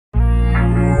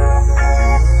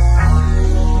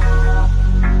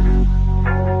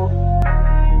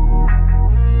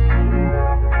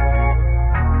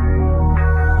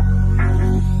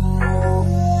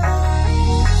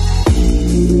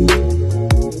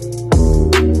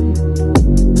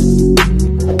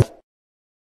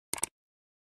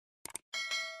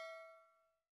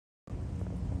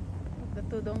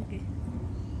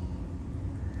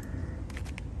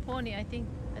pony, I think.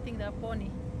 I think they're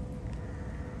pony.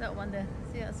 That one there.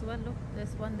 See as well, look.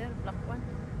 There's one there, black one.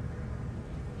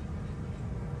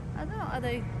 I don't know, are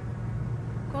they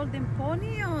called them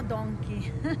pony or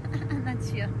donkey? I'm not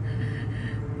sure.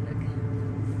 Look.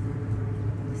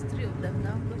 There's 3 of them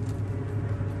now, look.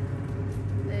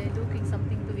 They're looking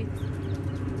something to eat.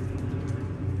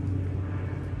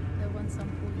 They want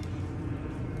some food.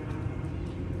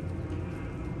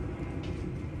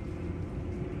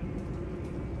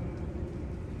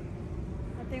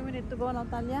 I think we need to go,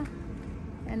 Natalia.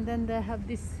 And then they have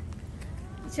this.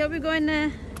 Shall we go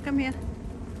and come here?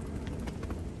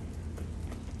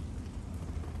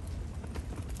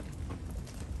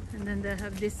 And then they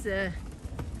have this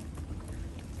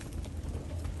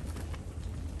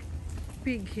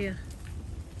pig here.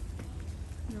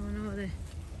 No, the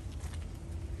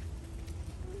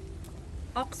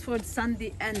Oxford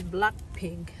Sandy and black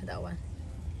pig. That one.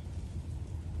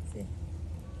 See,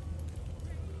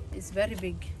 it's very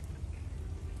big.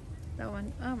 That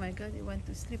one. Oh my God! It went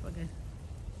to sleep again.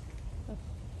 Look.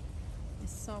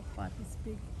 It's so fat. It's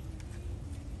big.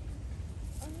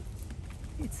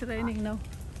 It's raining now.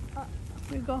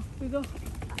 We go.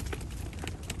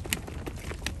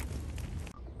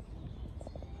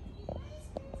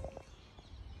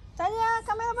 Tanya,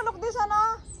 come here, have a look this one.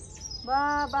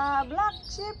 Baba, black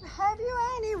sheep, have you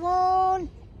anyone?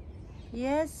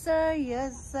 Yes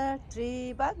sir,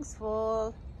 3 bags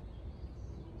full.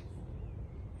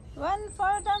 1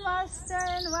 for the master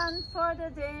and 1 for the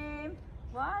dame.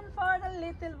 1 for the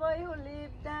little boy who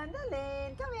lived down the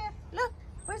lane. Come here, look,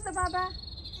 where's the Baba?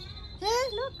 Hey,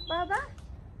 look, Baba.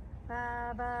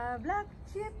 Baba, black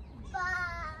sheep.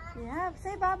 Yeah,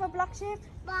 say Baba, black sheep.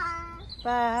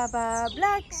 Baba,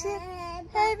 black sheep.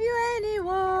 Have you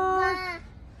anyone?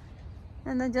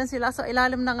 And nandiyan sila sa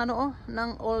ilalim ng ano oh,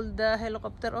 ng old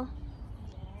helicopter oh.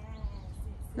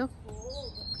 Look.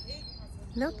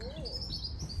 Look.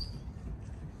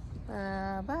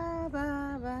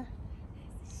 Baba.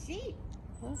 Sheep.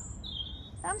 Oh.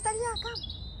 Talia, come.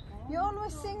 You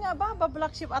always sing Baba,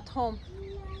 black sheep at home.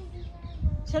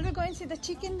 Shall we go and see the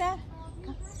chicken there?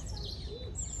 Come.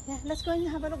 Yeah, let's go and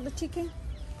have a look at the chicken.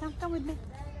 Come with me.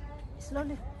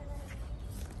 Slowly.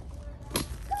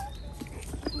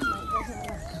 Oh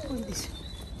my God, this.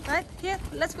 Right here,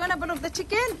 let's go and have a look at the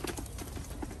chicken.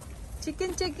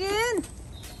 Chicken.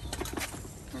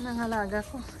 Anong halaga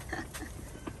ko?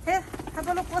 Here, have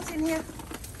a look what's in here.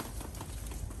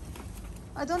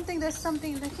 I don't think there's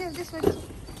something like here. This way.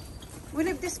 We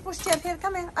leave this pushchair here.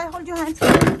 Come here. I hold your hands.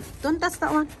 Don't touch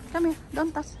that one. Come here. Don't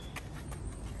touch.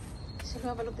 Shall we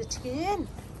have a look at the chicken?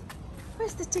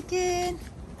 Where's the chicken?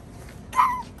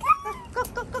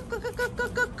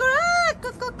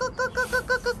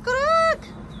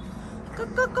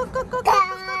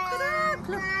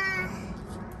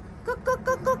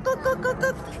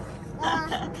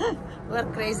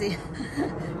 We're crazy.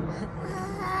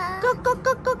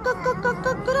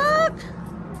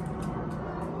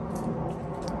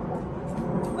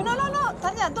 No,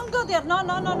 Talia, don't go there. No.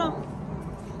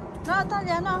 No,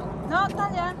 Talia, no,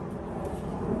 Talia.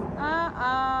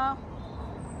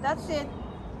 That's it.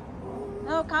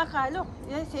 No, Kaka, look.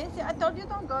 Yeah, see, I told you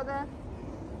don't go there.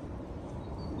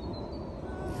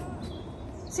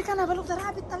 See, can I have a look at the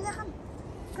rabbit, Talia?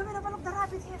 Come here, have a look at the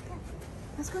rabbit here. Come.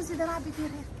 Let's go see the rabbit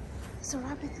here. There's a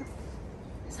rabbit, look.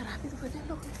 There's a rabbit over there,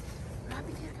 look.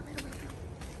 Rabbit here, come here, look.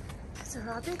 There's a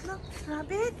rabbit, look.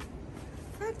 Rabbit.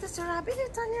 Look, there's a rabbit here,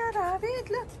 Tanya. Rabbit,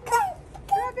 look.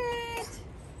 Rabbit.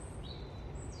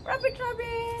 Rabbit.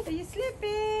 Are you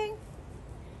sleeping?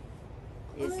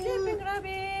 Are you sleeping,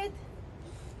 Rabbit?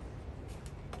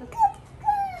 Look.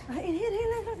 In here,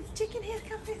 look. There's chicken here,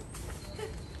 come here.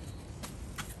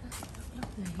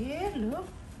 Look, here, look.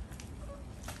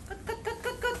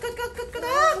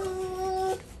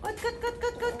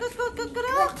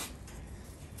 Cut.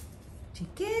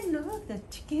 Chicken, look, the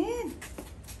chicken.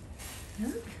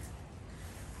 Look.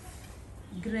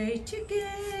 Gray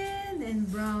chicken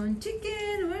and brown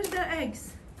chicken. Where's the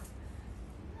eggs?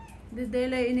 Did they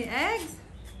lay any eggs?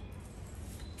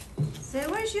 Say,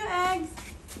 where's your eggs?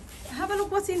 Have a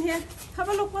look what's in here. Have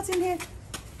a look what's in here.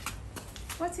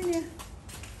 What's in here?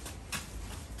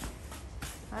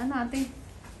 Nothing.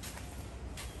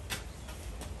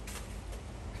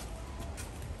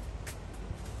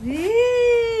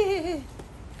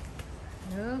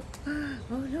 Look.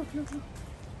 Oh, look.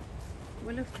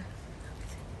 Well, look.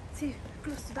 See,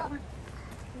 close to that one.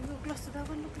 Look, close to that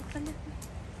one. Look, Tanya.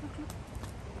 Look.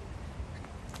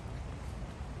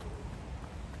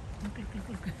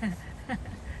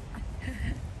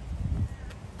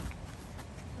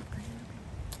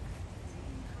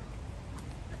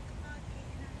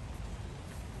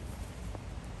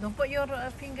 Don't put your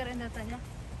finger in that, Tanya.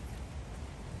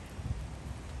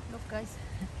 Look, guys.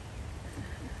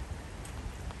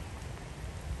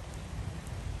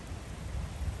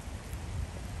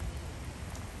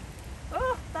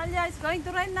 Oh, Talia, it's going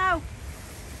to rain now.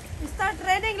 It start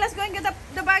raining. Let's go and get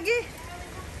the buggy.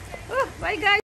 Oh, bye, guys.